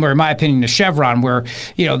very similar, in my opinion, to Chevron, where,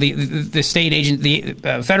 the state agent, the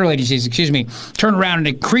federal agencies, turn around and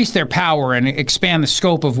increase their power and expand the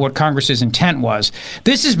scope of what Congress's intent was.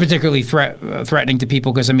 This is particularly threatening to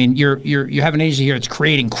people because, you have an agency here that's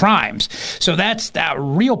creating crimes. So that's a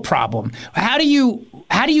real problem. How do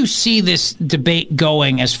you see this debate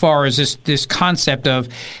going as far as this concept of,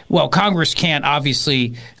 well, Congress can't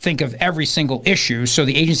obviously think of every single issue, so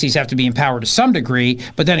the agencies have to be empowered to some degree.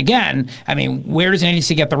 But then again, where does an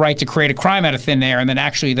agency get the right to create a crime out of thin air and then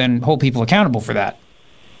actually hold people accountable for that?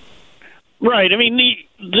 Right.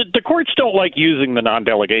 The courts don't like using the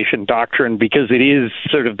non-delegation doctrine because it is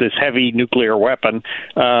sort of this heavy nuclear weapon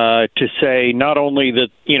to say not only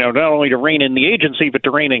to rein in the agency, but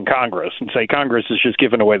to rein in Congress and say Congress is just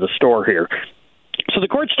giving away the store here. So the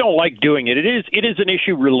courts don't like doing it. It is an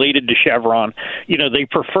issue related to Chevron. They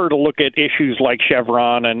prefer to look at issues like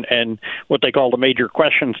Chevron and what they call the major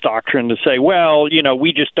questions doctrine to say, well,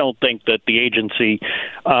 we just don't think that the agency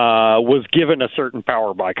was given a certain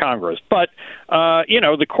power by Congress. But,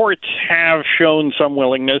 the courts have shown some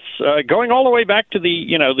willingness, going all the way back to the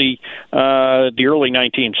early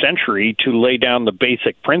 19th century, to lay down the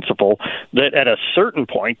basic principle that at a certain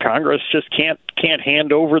point, Congress just can't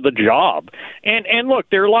hand over the job. And look,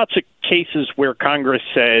 there are lots of cases where Congress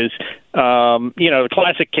says, the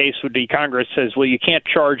classic case would be Congress says, well, you can't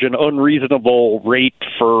charge an unreasonable rate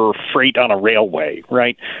for freight on a railway,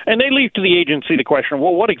 right? And they leave to the agency the question,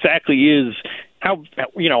 well, what exactly is how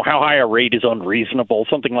high a rate is unreasonable,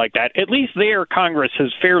 something like that. At least there, Congress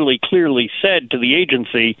has fairly clearly said to the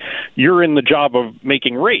agency, you're in the job of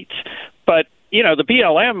making rates. But the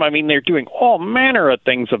BLM, they're doing all manner of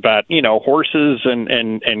things about, horses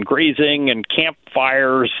and grazing and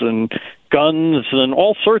campfires and guns and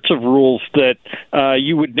all sorts of rules that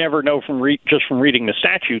you would never know from reading the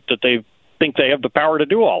statute that they think they have the power to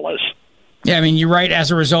do all this. Yeah, you're right. As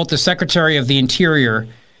a result, the Secretary of the Interior,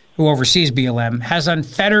 who oversees BLM, has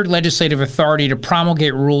unfettered legislative authority to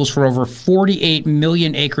promulgate rules for over 48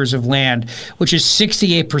 million acres of land, which is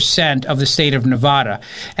 68% of the state of Nevada.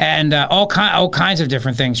 And all kinds of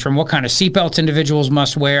different things, from what kind of seatbelts individuals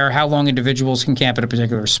must wear, how long individuals can camp at a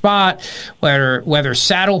particular spot, whether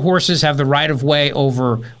saddle horses have the right of way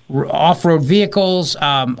over off-road vehicles.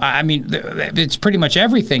 It's pretty much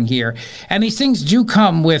everything here. And these things do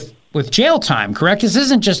come with jail time, correct? This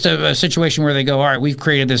isn't just a situation where they go, all right, we've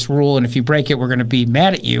created this rule, and if you break it, we're going to be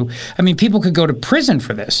mad at you. People could go to prison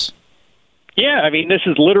for this. Yeah, this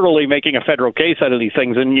is literally making a federal case out of these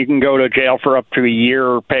things, and you can go to jail for up to a year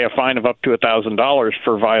or pay a fine of up to $1,000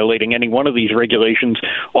 for violating any one of these regulations,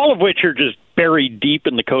 all of which are just buried deep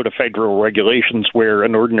in the Code of Federal Regulations where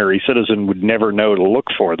an ordinary citizen would never know to look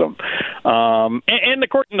for them. And the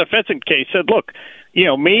court in the Pheasant case said, look,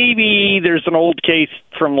 maybe there's an old case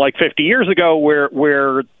from like 50 years ago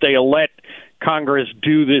where they let Congress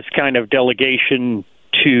do this kind of delegation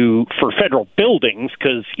for federal buildings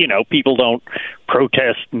because, people don't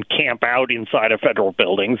protest and camp out inside of federal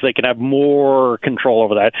buildings. They can have more control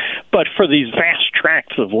over that. But for these vast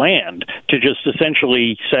tracts of land, to just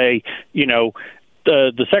essentially say,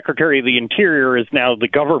 the Secretary of the Interior is now the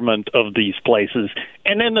government of these places,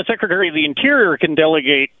 and then the Secretary of the Interior can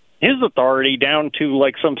delegate his authority down to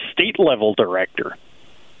like some state level director.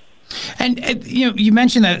 And you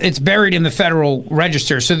mentioned that it's buried in the Federal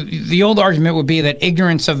Register. So the old argument would be that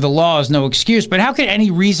ignorance of the law is no excuse. But how could any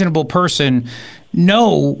reasonable person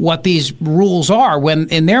know what these rules are when,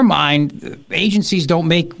 in their mind, agencies don't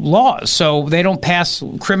make laws, so they don't pass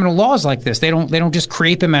criminal laws like this. They don't just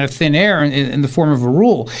create them out of thin air in the form of a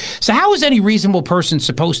rule. So how is any reasonable person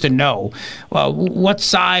supposed to know what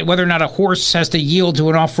side, whether or not a horse has to yield to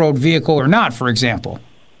an off-road vehicle or not, for example?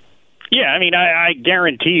 Yeah, I mean, I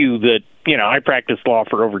guarantee you that, I practiced law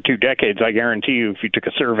for over 2 decades. I guarantee you if you took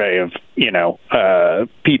a survey of,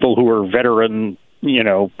 people who are veteran,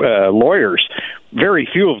 lawyers, very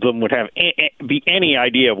few of them would have be any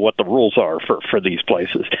idea of what the rules are for these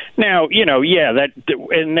places. Now,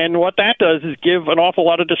 and then what that does is give an awful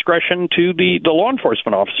lot of discretion to the law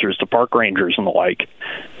enforcement officers, the park rangers and the like.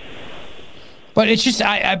 But it's just,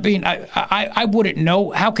 I wouldn't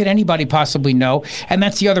know. How could anybody possibly know? And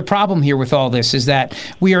that's the other problem here with all this, is that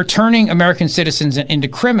we are turning American citizens into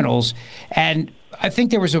criminals. And I think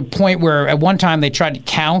there was a point where at one time they tried to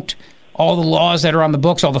count all the laws that are on the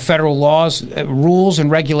books, all the federal laws, rules and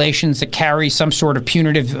regulations that carry some sort of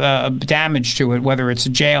punitive damage to it, whether it's a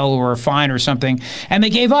jail or a fine or something. And they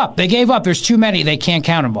gave up. There's too many. They can't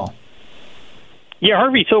count them all. Yeah,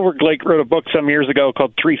 Harvey Silverglake wrote a book some years ago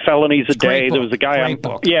called 3 Felonies a Day. There was a guy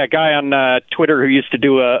on Twitter who used to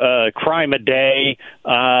do a crime a day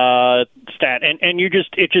stat, and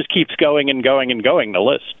it just keeps going and going and going, the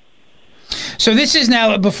list. So this is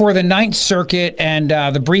now before the Ninth Circuit, and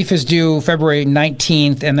the brief is due February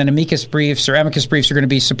 19th, and then amicus briefs are going to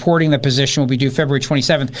be supporting the position will be due February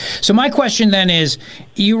 27th. So my question then is,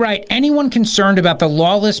 you write, anyone concerned about the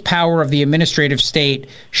lawless power of the administrative state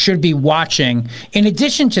should be watching. In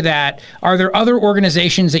addition to that, are there other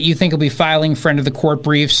organizations that you think will be filing friend of the court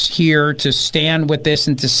briefs here to stand with this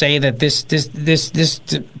and to say that this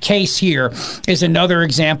case here is another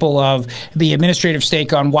example of the administrative state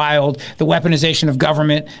gone wild, the weaponization of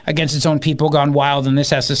government against its own people gone wild, and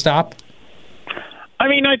this has to stop? I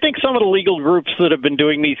mean, I think some of the legal groups that have been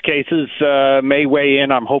doing these cases may weigh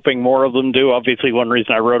in. I'm hoping more of them do. Obviously, one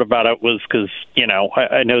reason I wrote about it was because,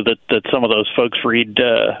 I know that some of those folks read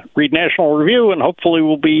National Review, and hopefully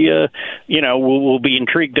will be, will be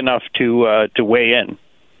intrigued enough to weigh in.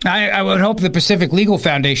 I would hope the Pacific Legal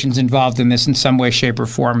Foundation's involved in this in some way, shape, or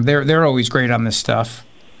form. They're always great on this stuff.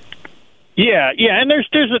 Yeah, and there's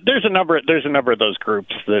a number of those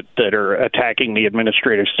groups that are attacking the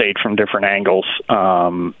administrative state from different angles.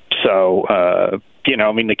 The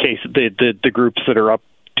groups that are up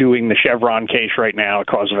doing the Chevron case right now,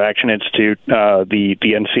 Cause of Action Institute, the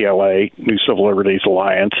NCLA, New Civil Liberties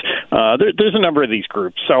Alliance. There's a number of these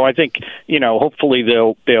groups, so I think hopefully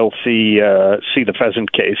they'll see the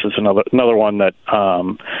pheasant case as another one that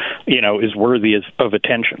is worthy of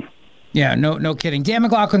attention. Yeah, no kidding. Dan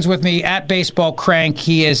McLaughlin's with me at Baseball Crank.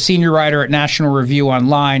 He is senior writer at National Review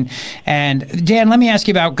Online. And Dan, let me ask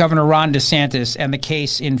you about Governor Ron DeSantis and the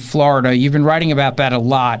case in Florida. You've been writing about that a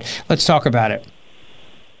lot. Let's talk about it.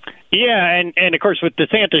 Yeah, and of course with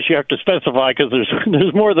DeSantis you have to specify because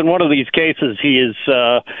there's more than one of these cases. He is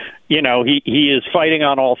he is fighting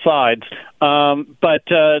on all sides. But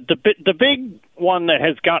the big one that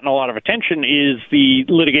has gotten a lot of attention is the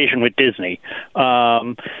litigation with Disney.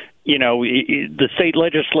 The state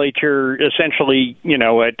legislature essentially,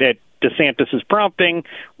 at DeSantis's prompting,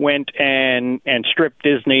 went and stripped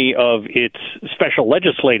Disney of its special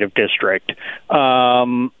legislative district,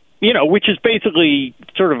 which is basically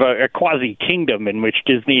sort of a quasi-kingdom in which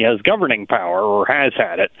Disney has governing power or has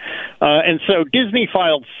had it. And so Disney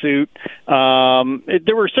filed suit.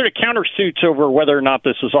 There were sort of countersuits over whether or not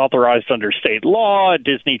this was authorized under state law.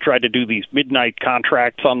 Disney tried to do these midnight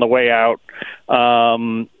contracts on the way out,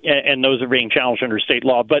 and those are being challenged under state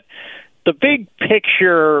law. But the big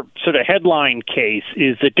picture sort of headline case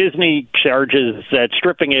is that Disney charges that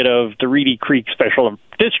stripping it of the Reedy Creek Special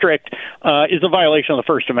District is a violation of the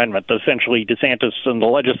First Amendment. Essentially, DeSantis and the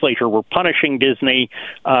legislature were punishing Disney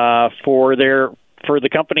for the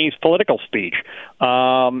company's political speech.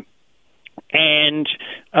 And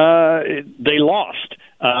they lost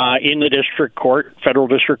in the district court. Federal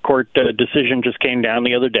district court decision just came down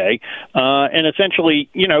the other day. And essentially,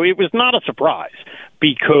 it was not a surprise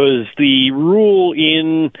because the rule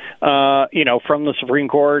from the Supreme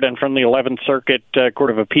Court and from the 11th Circuit Court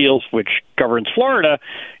of Appeals, which governs Florida,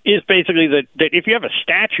 is basically that if you have a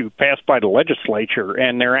statute passed by the legislature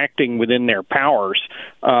and they're acting within their powers,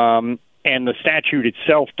 and the statute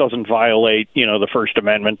itself doesn't violate, the First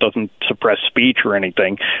Amendment, doesn't suppress speech or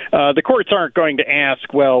anything, the courts aren't going to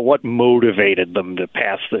ask, well, what motivated them to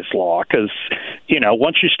pass this law? Because,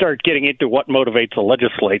 once you start getting into what motivates the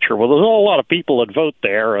legislature, well, there's a whole lot of people that vote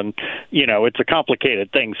there, and, it's a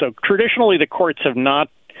complicated thing. So traditionally, the courts have not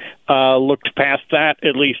looked past that,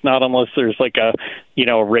 at least not unless there's like a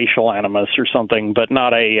racial animus or something, but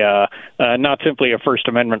not simply a First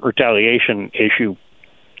Amendment retaliation issue.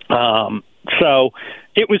 So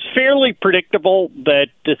it was fairly predictable that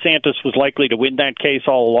DeSantis was likely to win that case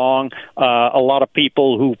all along. A lot of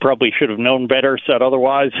people who probably should have known better said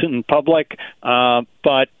otherwise in public.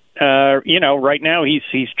 But right now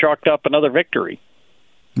he's chalked up another victory.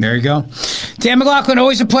 There you go. Dan McLaughlin,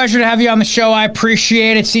 always a pleasure to have you on the show. I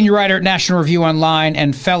appreciate it. Senior writer at National Review Online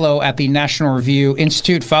and fellow at the National Review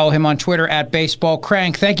Institute. Follow him on Twitter at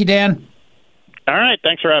BaseballCrank. Thank you, Dan. All right.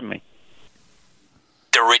 Thanks for having me.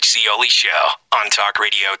 The Rich Zeoli Show on Talk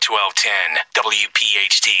Radio 1210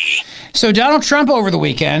 WPHT. So Donald Trump over the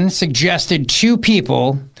weekend suggested two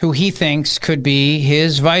people who he thinks could be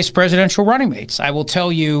his vice presidential running mates. I will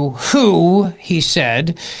tell you who he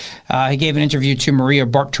said. He gave an interview to Maria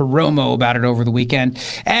Bartiromo about it over the weekend.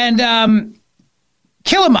 And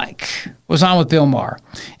Killer Mike was on with Bill Maher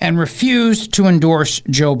and refused to endorse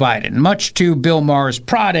Joe Biden. Much to Bill Maher's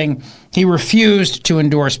prodding, he refused to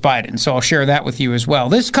endorse Biden. So I'll share that with you as well.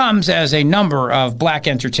 This comes as a number of black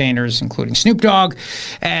entertainers, including Snoop Dogg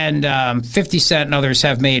and 50 Cent and others,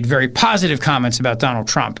 have made very positive comments about Donald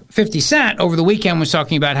Trump. 50 Cent over the weekend was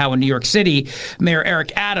talking about how in New York City, Mayor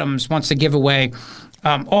Eric Adams wants to give away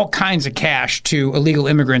all kinds of cash to illegal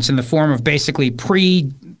immigrants in the form of basically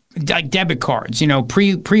debit cards,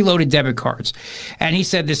 preloaded debit cards. And he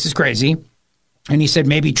said, this is crazy. And he said,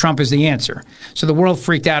 maybe Trump is the answer. So the world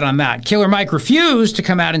freaked out on that. Killer Mike refused to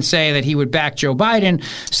come out and say that he would back Joe Biden.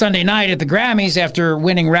 Sunday night at the Grammys, after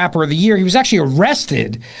winning Rapper of the Year, he was actually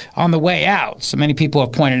arrested on the way out. So many people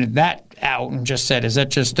have pointed that out and just said, is that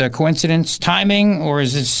just a coincidence, timing, or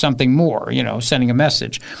is this something more, sending a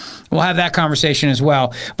message? We'll have that conversation as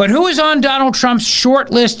well. But who is on Donald Trump's short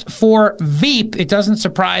list for Veep? It doesn't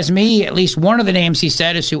surprise me. At least one of the names he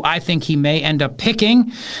said is who I think he may end up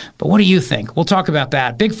picking. But what do you think? We'll talk about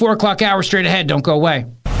that. Big 4 o'clock hour straight ahead. Don't go away.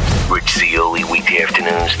 Rich Zeoli, weekday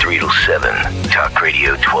afternoons 3 to 7. Talk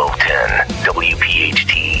Radio 1210,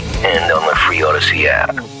 WPHT, and on the free Odyssey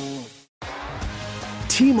app.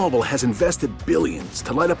 T-Mobile has invested billions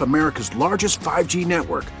to light up America's largest 5G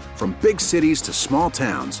network, from big cities to small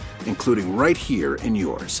towns, including right here in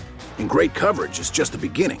yours. And great coverage is just the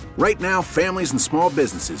beginning. Right now, families and small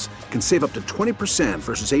businesses can save up to 20%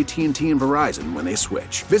 versus AT&T and Verizon when they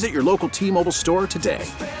switch. Visit your local T-Mobile store today.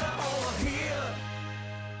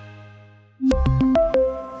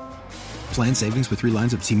 Plan savings with 3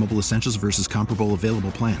 lines of T-Mobile Essentials versus comparable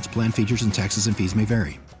available plans. Plan features and taxes and fees may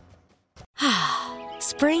vary.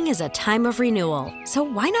 Spring is a time of renewal, so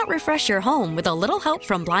why not refresh your home with a little help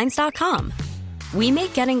from Blinds.com? We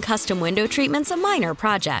make getting custom window treatments a minor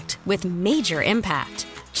project with major impact.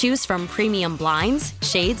 Choose from premium blinds,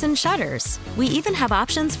 shades, and shutters. We even have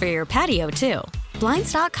options for your patio, too.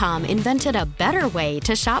 Blinds.com invented a better way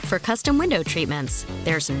to shop for custom window treatments.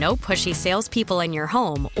 There's no pushy salespeople in your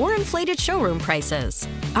home or inflated showroom prices.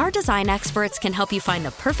 Our design experts can help you find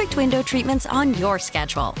the perfect window treatments on your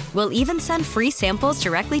schedule. We'll even send free samples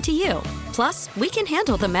directly to you. Plus, we can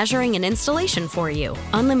handle the measuring and installation for you.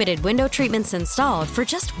 Unlimited window treatments installed for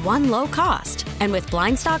just one low cost. And with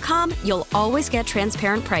Blinds.com, you'll always get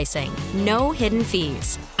transparent pricing. No hidden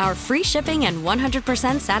fees. Our free shipping and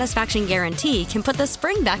 100% satisfaction guarantee can put the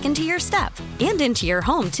spring back into your step and into your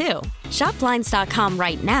home, too. Shop Blinds.com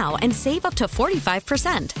right now and save up to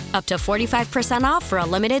 45%. Up to 45% off for a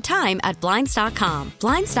limited time at Blinds.com.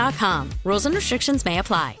 Blinds.com. Rules and restrictions may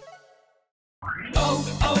apply.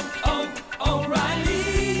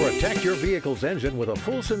 O'Reilly. Protect your vehicle's engine with a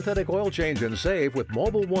full synthetic oil change and save with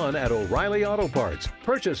Mobil 1 at O'Reilly Auto Parts.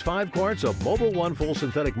 Purchase 5 quarts of Mobil 1 full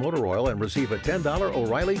synthetic motor oil and receive a $10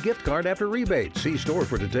 O'Reilly gift card after rebate. See store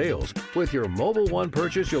for details. With your Mobil 1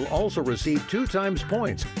 purchase, you'll also receive 2 times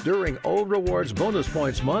points during O Rewards Bonus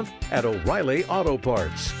Points Month at O'Reilly Auto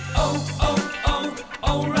Parts.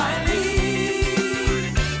 O'Reilly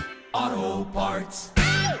Auto Parts.